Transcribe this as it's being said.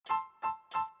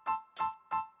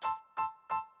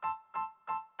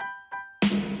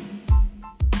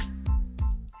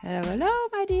Hello, hello,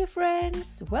 my dear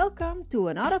friends. Welcome to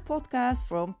another podcast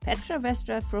from Petra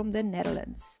Westra from the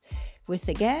Netherlands. With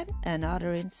again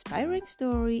another inspiring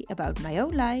story about my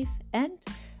own life and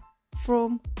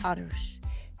from others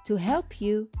to help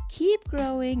you keep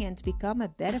growing and become a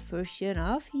better version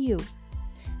of you.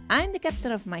 I'm the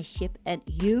captain of my ship and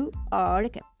you are the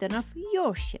captain of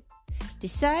your ship.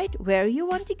 Decide where you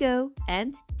want to go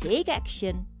and take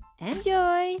action.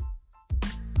 Enjoy!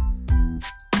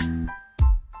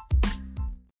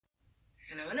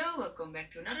 Hello, welcome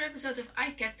back to another episode of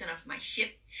I Captain of My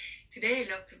Ship. Today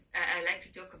I like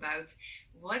to talk about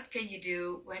what can you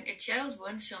do when a child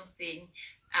wants something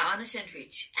on a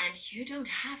sandwich and you don't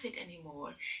have it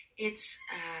anymore. It's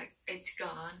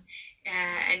gone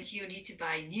and you need to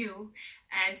buy new,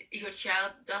 and your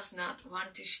child does not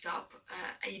want to stop.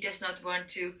 He does not want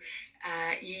to.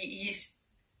 He's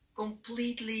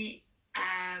completely.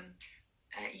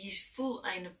 He's full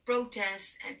in a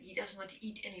protest and he doesn't want to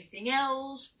eat anything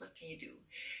else. What can you do?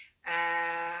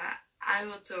 I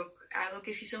will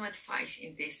give you some advice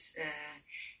in this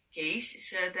case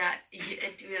so that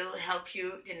it will help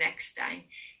you the next time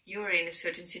you're in a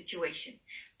certain situation.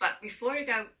 But before I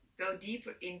go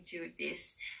deeper into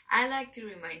this, I like to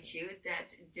remind you that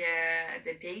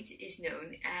the date is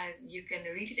known, and you can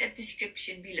read it at the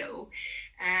description below,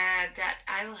 that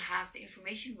I will have the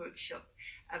information workshop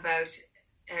about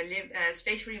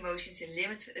space for emotions and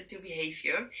limit to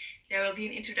behavior. There will be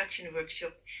an introduction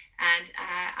workshop, and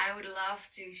I would love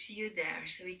to see you there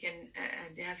so we can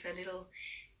have a little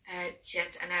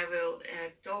chat, and I will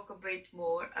talk a bit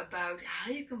more about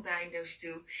how you combine those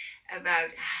two,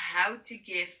 about how to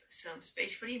give some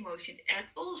space for emotion and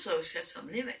also set some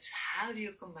limits. How do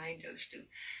you combine those two?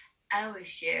 I will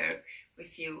share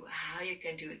with you how you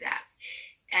can do that.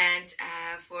 And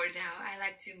for now, I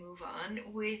like to move on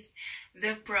with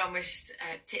the promised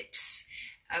tips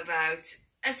about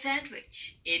a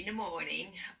sandwich in the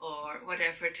morning or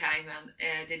whatever time on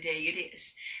the day it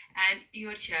is, and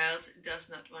your child does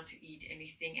not want to eat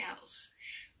anything else.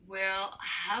 Well,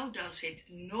 how does it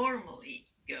normally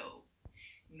go?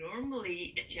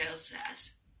 Normally, a child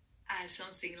says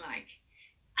something like,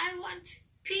 I want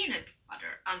peanut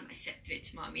butter on my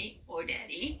sandwich, mommy or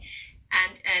daddy.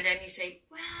 And then you say,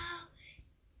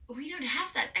 well, we don't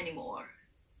have that anymore.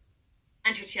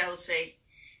 And your child will say,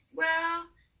 well,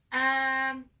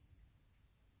 I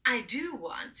do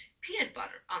want peanut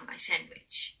butter on my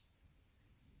sandwich.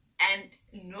 And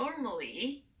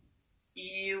normally,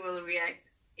 you will react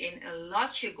in a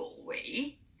logical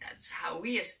way. That's how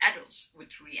we as adults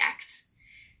would react.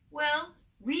 Well,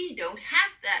 we don't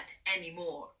have that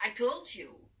anymore. I told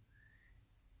you.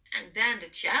 And then the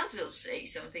child will say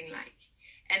something like,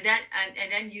 and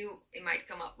then you might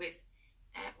come up with,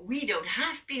 we don't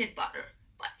have peanut butter,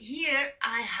 but here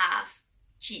I have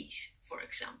cheese, for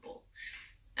example.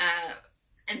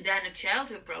 And then a child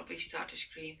will probably start to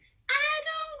scream, I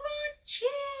don't want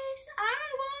cheese, I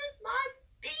want my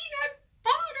peanut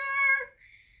butter.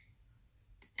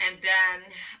 And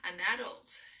then an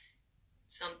adult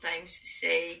sometimes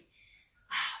say,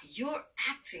 you're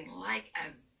acting like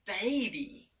a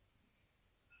baby.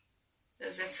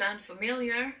 Does that sound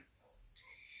familiar?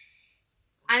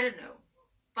 I don't know,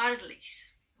 but at least,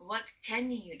 what can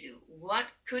you do? What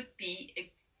could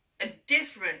be a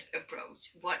different approach?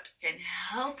 What can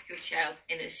help your child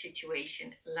in a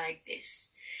situation like this?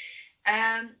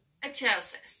 A child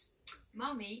says,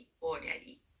 Mommy or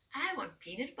Daddy, I want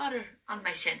peanut butter on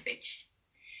my sandwich.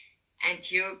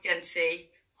 And you can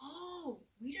say, oh,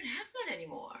 we don't have that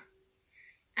anymore.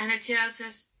 And a child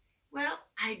says, well,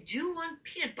 I do want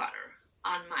peanut butter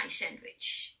on my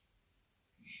sandwich.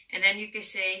 And then you can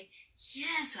say,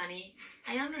 yes, honey,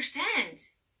 I understand.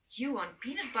 You want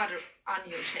peanut butter on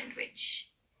your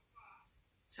sandwich.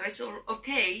 So it's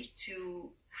okay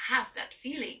to have that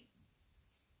feeling.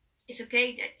 It's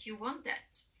okay that you want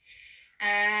that.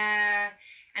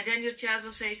 And then your child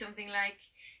will say something like,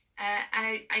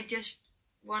 I just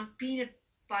want peanut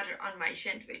butter on my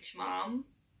sandwich, Mom.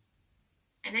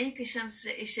 And then you can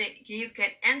you can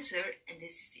answer, and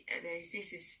this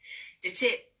is the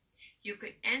tip. You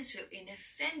can answer in a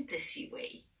fantasy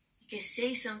way. You can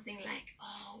say something like,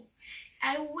 "Oh,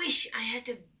 I wish I had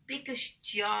the biggest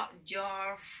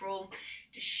jar from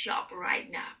the shop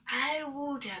right now. I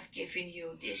would have given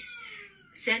you this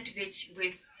sandwich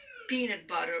with peanut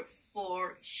butter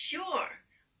for sure,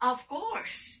 of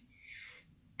course."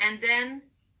 And then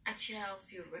a child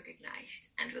will recognize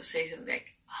and will say something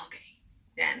like, "Okay.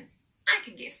 Then I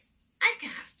can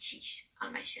have cheese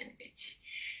on my sandwich."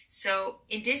 So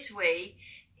in this way,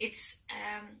 it's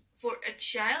for a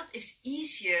child it's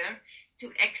easier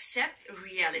to accept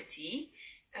reality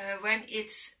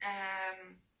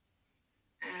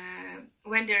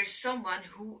when there's someone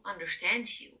who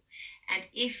understands you. And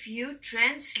if you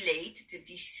translate the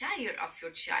desire of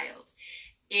your child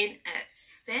in a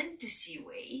fantasy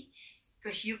way,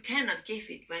 because you cannot give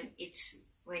it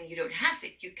when you don't have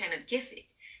it, you cannot give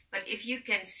it. But if you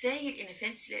can say it in a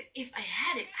fantasy way, if I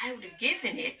had it, I would have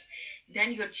given it,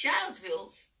 then your child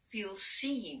will feel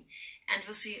seen and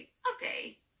will see,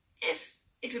 okay, if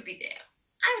it would be there,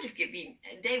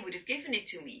 they would have given it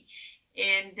to me.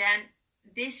 And then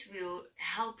this will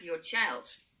help your child.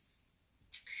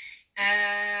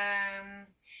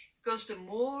 Because the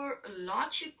more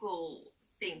logical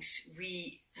things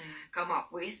we come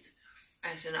up with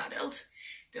as an adult,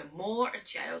 the more a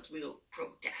child will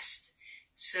protest.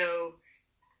 So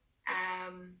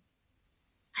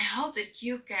I hope that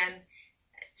you can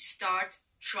start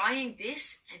trying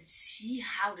this and see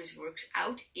how this works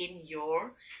out in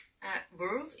your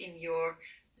world, in your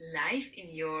life, in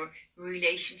your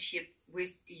relationship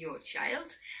with your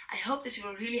child. I hope this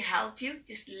will really help you.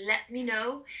 Just let me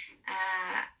know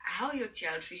how your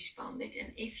child responded,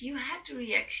 and if you had the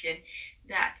reaction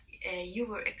that you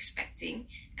were expecting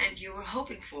and you were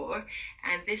hoping for,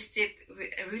 and this tip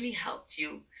really helped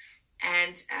you.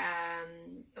 And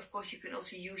of course you can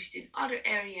also use it in other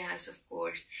areas, of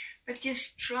course, but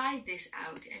just try this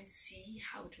out and see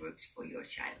how it works for your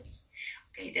child.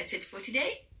 Okay, that's it for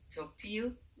today. Talk to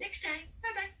you next time.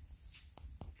 Bye bye.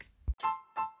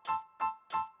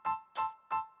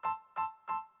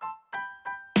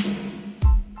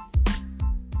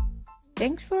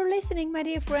 Thanks for listening, my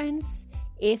dear friends.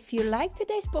 If you like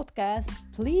today's podcast,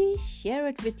 please share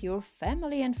it with your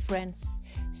family and friends,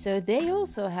 so they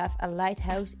also have a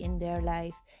lighthouse in their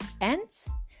life. And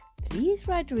please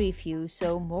write a review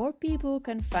so more people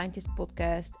can find this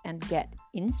podcast and get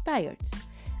inspired.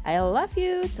 I love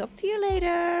you. Talk to you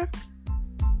later.